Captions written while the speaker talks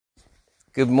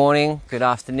Good morning, good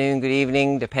afternoon, good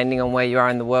evening, depending on where you are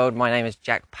in the world. My name is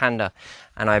Jack Panda,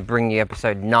 and I bring you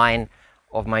episode 9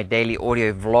 of my daily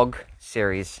audio vlog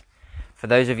series. For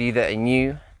those of you that are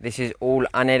new, this is all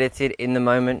unedited, in the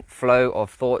moment flow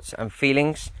of thoughts and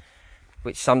feelings,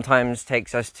 which sometimes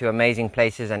takes us to amazing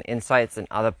places and insights, and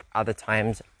other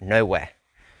times nowhere.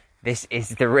 This is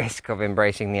the risk of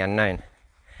embracing the unknown.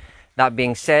 That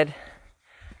being said,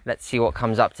 let's see what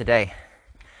comes up today.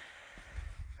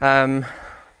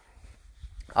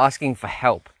 Asking for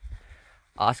help.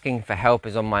 Asking for help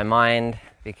is on my mind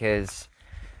because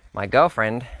my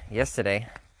girlfriend yesterday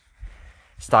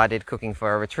started cooking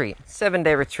for a retreat,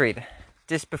 7-day retreat.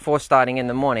 Just before starting in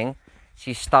the morning,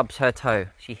 she stubs her toe.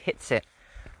 She hits it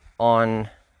on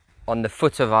the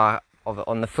foot of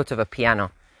a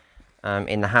piano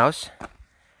in the house,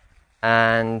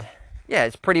 and yeah,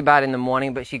 it's pretty bad in the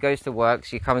morning. But she goes to work.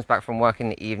 She comes back from work in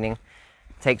the evening,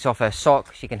 takes off her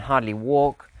sock. She can hardly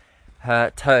walk.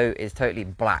 Her toe is totally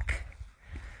black.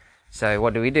 So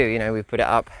what do? We put it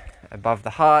up above the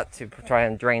heart to try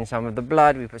and drain some of the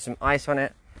blood. We put some ice on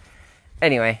it.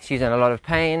 Anyway, she's in a lot of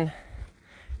pain.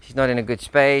 She's not in a good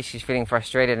space. She's feeling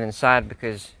frustrated and sad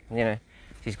because,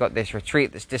 she's got this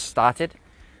retreat that's just started.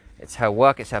 It's her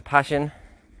work, it's her passion.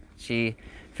 She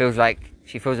feels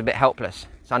a bit helpless.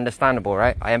 It's understandable,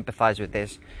 right? I empathize with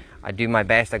this. I do my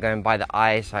best. I go and buy the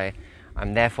ice.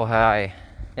 I'm there for her.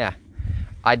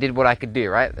 I did what I could do,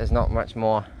 right? There's not much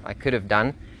more I could have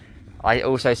done. I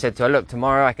also said to her, look,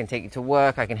 tomorrow I can take you to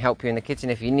work. I can help you in the kitchen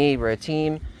if you need. We're a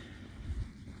team.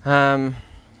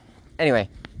 Anyway,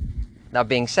 that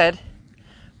being said,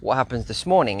 what happens this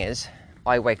morning is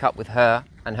I wake up with her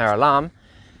and her alarm,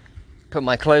 put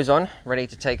my clothes on, ready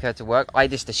to take her to work. I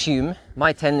just assume,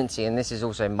 my tendency, and this is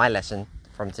also my lesson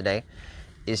from today,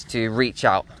 is to reach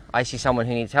out. I see someone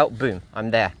who needs help, boom, I'm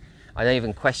there. I don't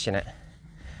even question it.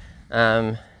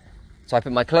 So I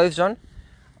put my clothes on.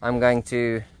 I'm going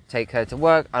to take her to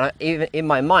work. And even in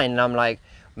my mind, I'm like,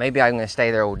 maybe I'm going to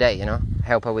stay there all day,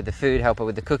 help her with the food, help her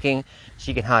with the cooking.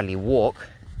 She can hardly walk.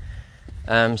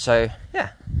 So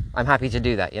yeah, I'm happy to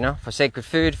do that, for sacred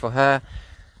food, for her,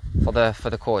 for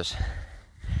the cause.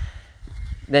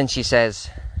 Then she says,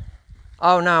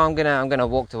 oh no, I'm gonna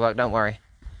walk to work, don't worry.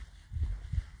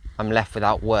 I'm left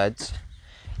without words.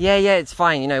 Yeah, it's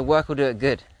fine, work will do it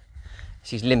good.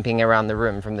 She's limping around the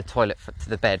room from the toilet to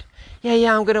the bed.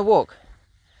 Yeah, I'm gonna walk.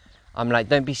 I'm like,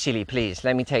 don't be silly, please.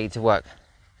 Let me take you to work.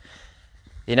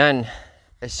 And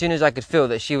as soon as I could feel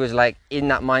that she was like in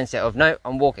that mindset of, no,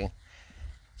 I'm walking.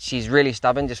 She's really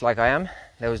stubborn, just like I am.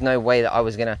 There was no way that I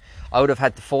would have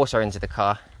had to force her into the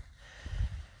car.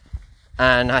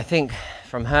 And I think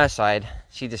from her side,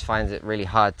 she just finds it really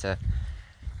hard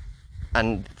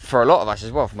and for a lot of us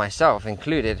as well, for myself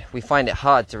included, we find it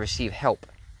hard to receive help.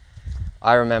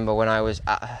 I remember when I was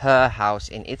at her house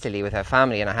in Italy with her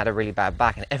family and I had a really bad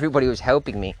back and everybody was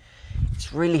helping me.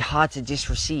 It's really hard to just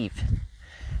receive.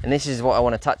 And this is what I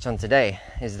want to touch on today,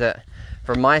 is that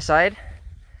from my side,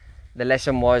 the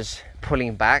lesson was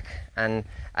pulling back and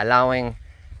allowing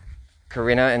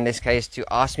Corinna, in this case, to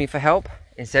ask me for help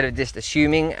instead of just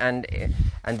assuming and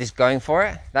just going for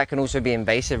it. That can also be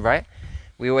invasive, right?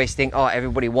 We always think, oh,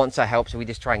 everybody wants our help, so we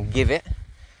just try and give it.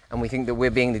 And we think that we're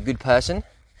being the good person.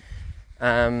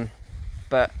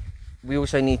 But we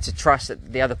also need to trust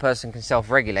that the other person can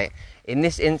self-regulate. In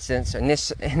this instance, in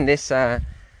this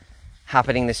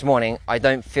happening this morning, I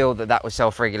don't feel that was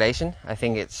self-regulation. I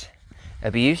think it's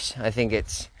abuse. I think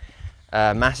it's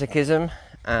masochism,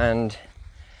 and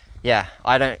yeah,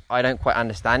 I don't quite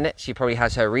understand it. She probably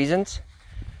has her reasons,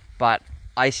 but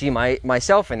I see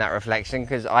myself in that reflection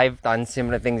because I've done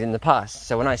similar things in the past.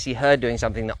 So when I see her doing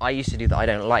something that I used to do that I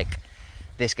don't like,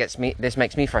 this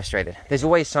makes me frustrated. There's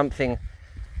always something,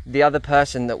 the other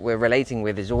person that we're relating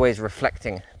with is always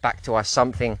reflecting back to us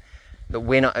something that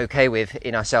we're not okay with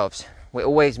in ourselves. We're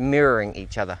always mirroring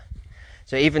each other.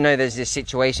 So even though there's this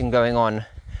situation going on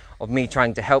of me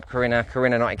trying to help Corinna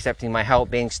not accepting my help,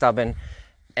 being stubborn,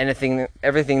 everything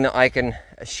that I can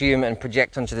assume and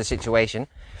project onto the situation,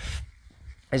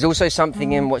 there's also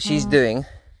something in what she's doing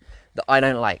that I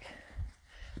don't like.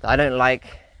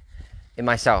 In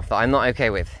myself, that I'm not okay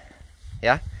with.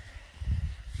 Yeah?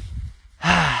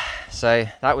 So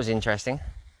that was interesting.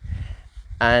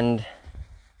 And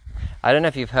I don't know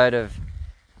if you've heard of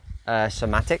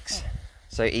somatics.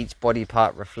 So each body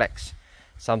part reflects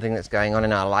something that's going on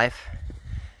in our life.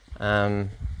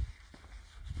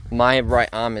 My right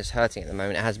arm is hurting at the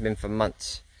moment. It has been for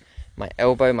months. My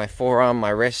elbow, my forearm, my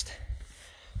wrist.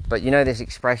 But this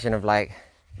expression of like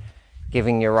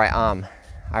giving your right arm.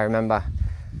 I remember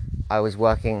I was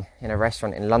working in a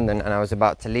restaurant in London and I was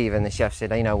about to leave, and the chef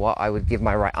said, you know what, I would give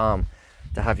my right arm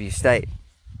to have you stay.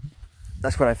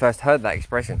 That's when I first heard that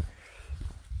expression.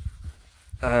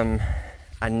 And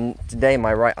today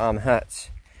my right arm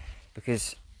hurts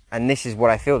because, and this is what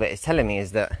I feel that it's telling me,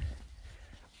 is that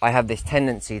I have this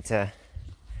tendency to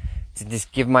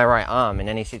just give my right arm in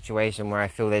any situation where I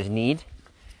feel there's need.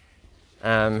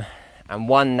 And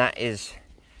one, that is,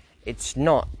 it's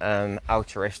not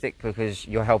altruistic, because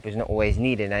your help is not always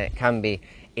needed, and it can be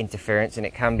interference and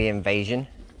it can be invasion.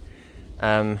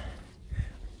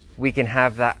 We can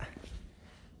have that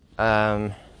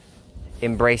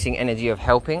embracing energy of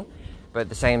helping, but at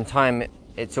the same time,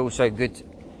 it's also good,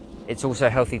 it's also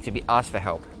healthy to be asked for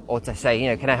help, or to say, you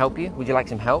know, can I help you? Would you like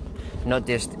some help? Not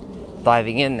just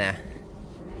diving in there.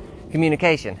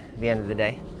 Communication at the end of the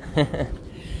day.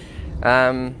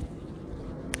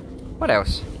 What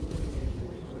else?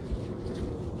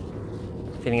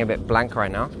 Feeling a bit blank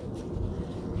right now.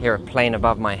 Hear a plane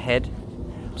above my head.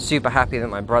 I'm super happy that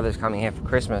my brother's coming here for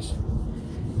Christmas.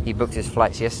 He booked his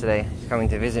flights yesterday. He's coming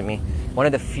to visit me. One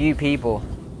of the few people,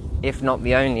 if not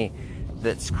the only,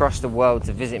 that's crossed the world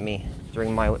to visit me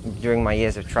during my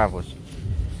years of travels.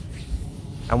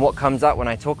 And what comes up when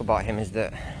I talk about him is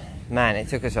that, man, it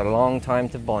took us a long time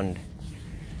to bond.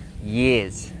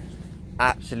 Years.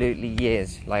 Absolutely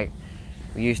years. Like,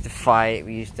 we used to fight,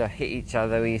 we used to hit each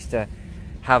other, we used to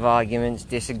have arguments,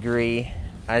 disagree,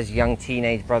 as young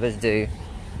teenage brothers do.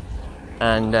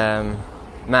 And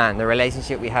man, the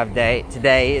relationship we have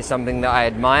today is something that I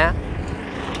admire.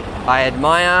 I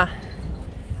admire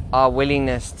our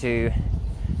willingness to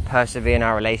persevere in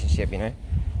our relationship, you know,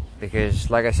 because,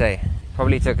 like I say,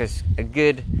 probably took us a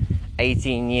good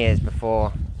 18 years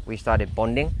before we started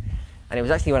bonding. And it was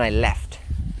actually when I left.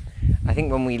 I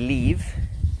think when we leave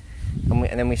and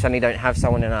then we suddenly don't have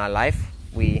someone in our life,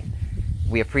 we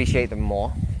appreciate them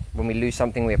more. When we lose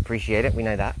something, we appreciate it. We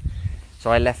know that.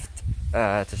 So I left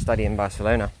to study in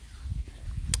Barcelona,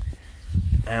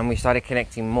 and we started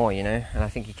connecting more, you know. And I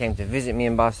think he came to visit me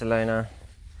in Barcelona.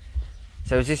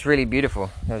 So it was just really beautiful.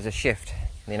 There was a shift,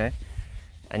 you know.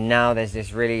 And now there's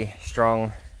this really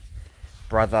strong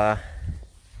brother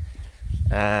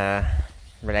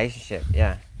relationship.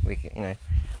 Yeah,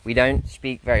 we don't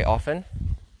speak very often,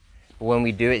 but when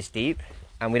we do, it's deep.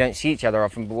 And we don't see each other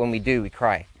often, but when we do, we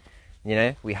cry. You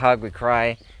know, we hug, we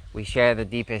cry, we share the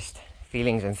deepest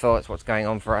feelings and thoughts, what's going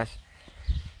on for us.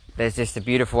 There's just a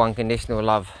beautiful unconditional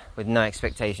love with no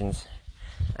expectations,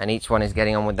 and each one is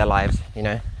getting on with their lives, you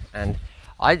know. And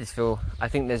I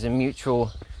think there's a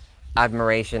mutual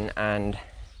admiration and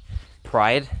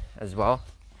pride as well,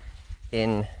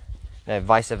 in, you know,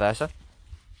 vice versa.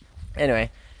 Anyway,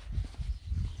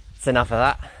 it's enough of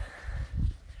that.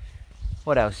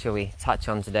 What else shall we touch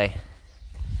on today?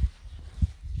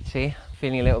 See,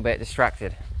 feeling a little bit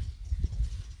distracted.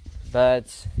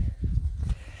 Birds.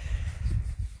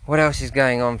 What else is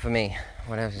going on for me?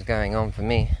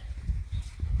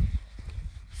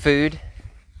 Food.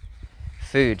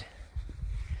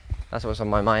 That's what's on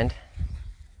my mind.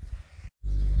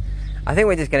 I think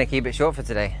we're just going to keep it short for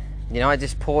today. You know, I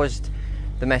just paused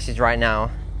the message right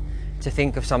now to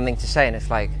think of something to say, and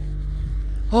it's like,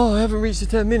 oh, I haven't reached the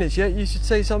 10 minutes yet, you should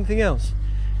say something else.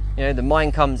 You know, the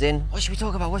mind comes in, what should we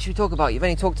talk about? You've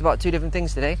only talked about 2 different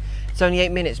things today. It's only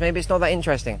 8 minutes, maybe it's not that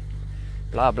interesting.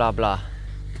 Blah, blah, blah.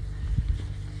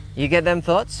 You get them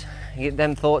thoughts? You get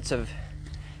them thoughts of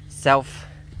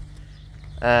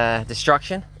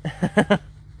self-destruction?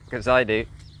 Because I do.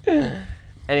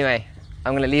 Anyway,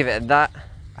 I'm going to leave it at that.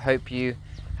 I hope you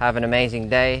have an amazing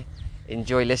day.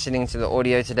 Enjoy listening to the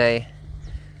audio today.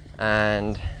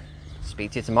 And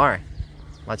speak to you tomorrow.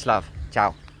 Much love.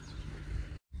 Ciao.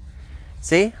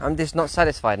 See, I'm just not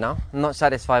satisfied now. I'm not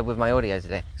satisfied with my audio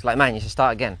today. It's like, man, you should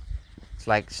start again. It's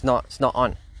like, it's not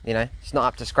on, you know. It's not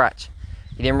up to scratch.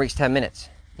 You didn't reach 10 minutes,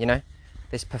 you know.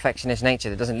 This perfectionist nature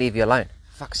that doesn't leave you alone.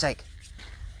 For fuck's sake.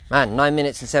 Man, 9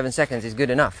 minutes and 7 seconds is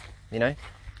good enough, you know.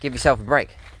 Give yourself a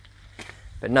break.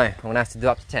 But no, I'm going to have to do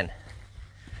up to 10.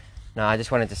 No, I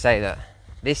just wanted to say that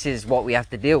this is what we have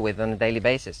to deal with on a daily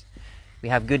basis. We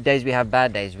have good days, we have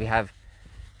bad days. We have,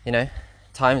 you know,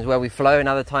 times where we flow and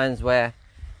other times where,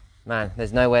 man,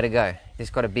 there's nowhere to go. You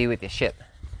just got to be with your shit.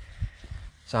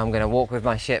 So I'm going to walk with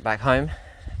my shit back home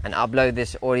and upload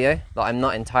this audio that I'm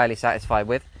not entirely satisfied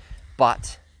with,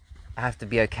 but I have to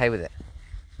be okay with it.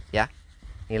 Yeah?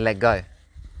 You let go.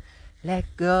 Let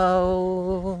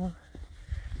go.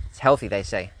 It's healthy, they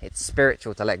say. It's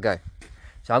spiritual to let go.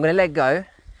 So I'm going to let go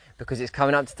because it's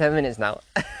coming up to 10 minutes now.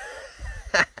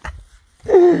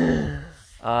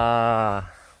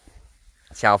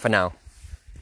 Ciao for now.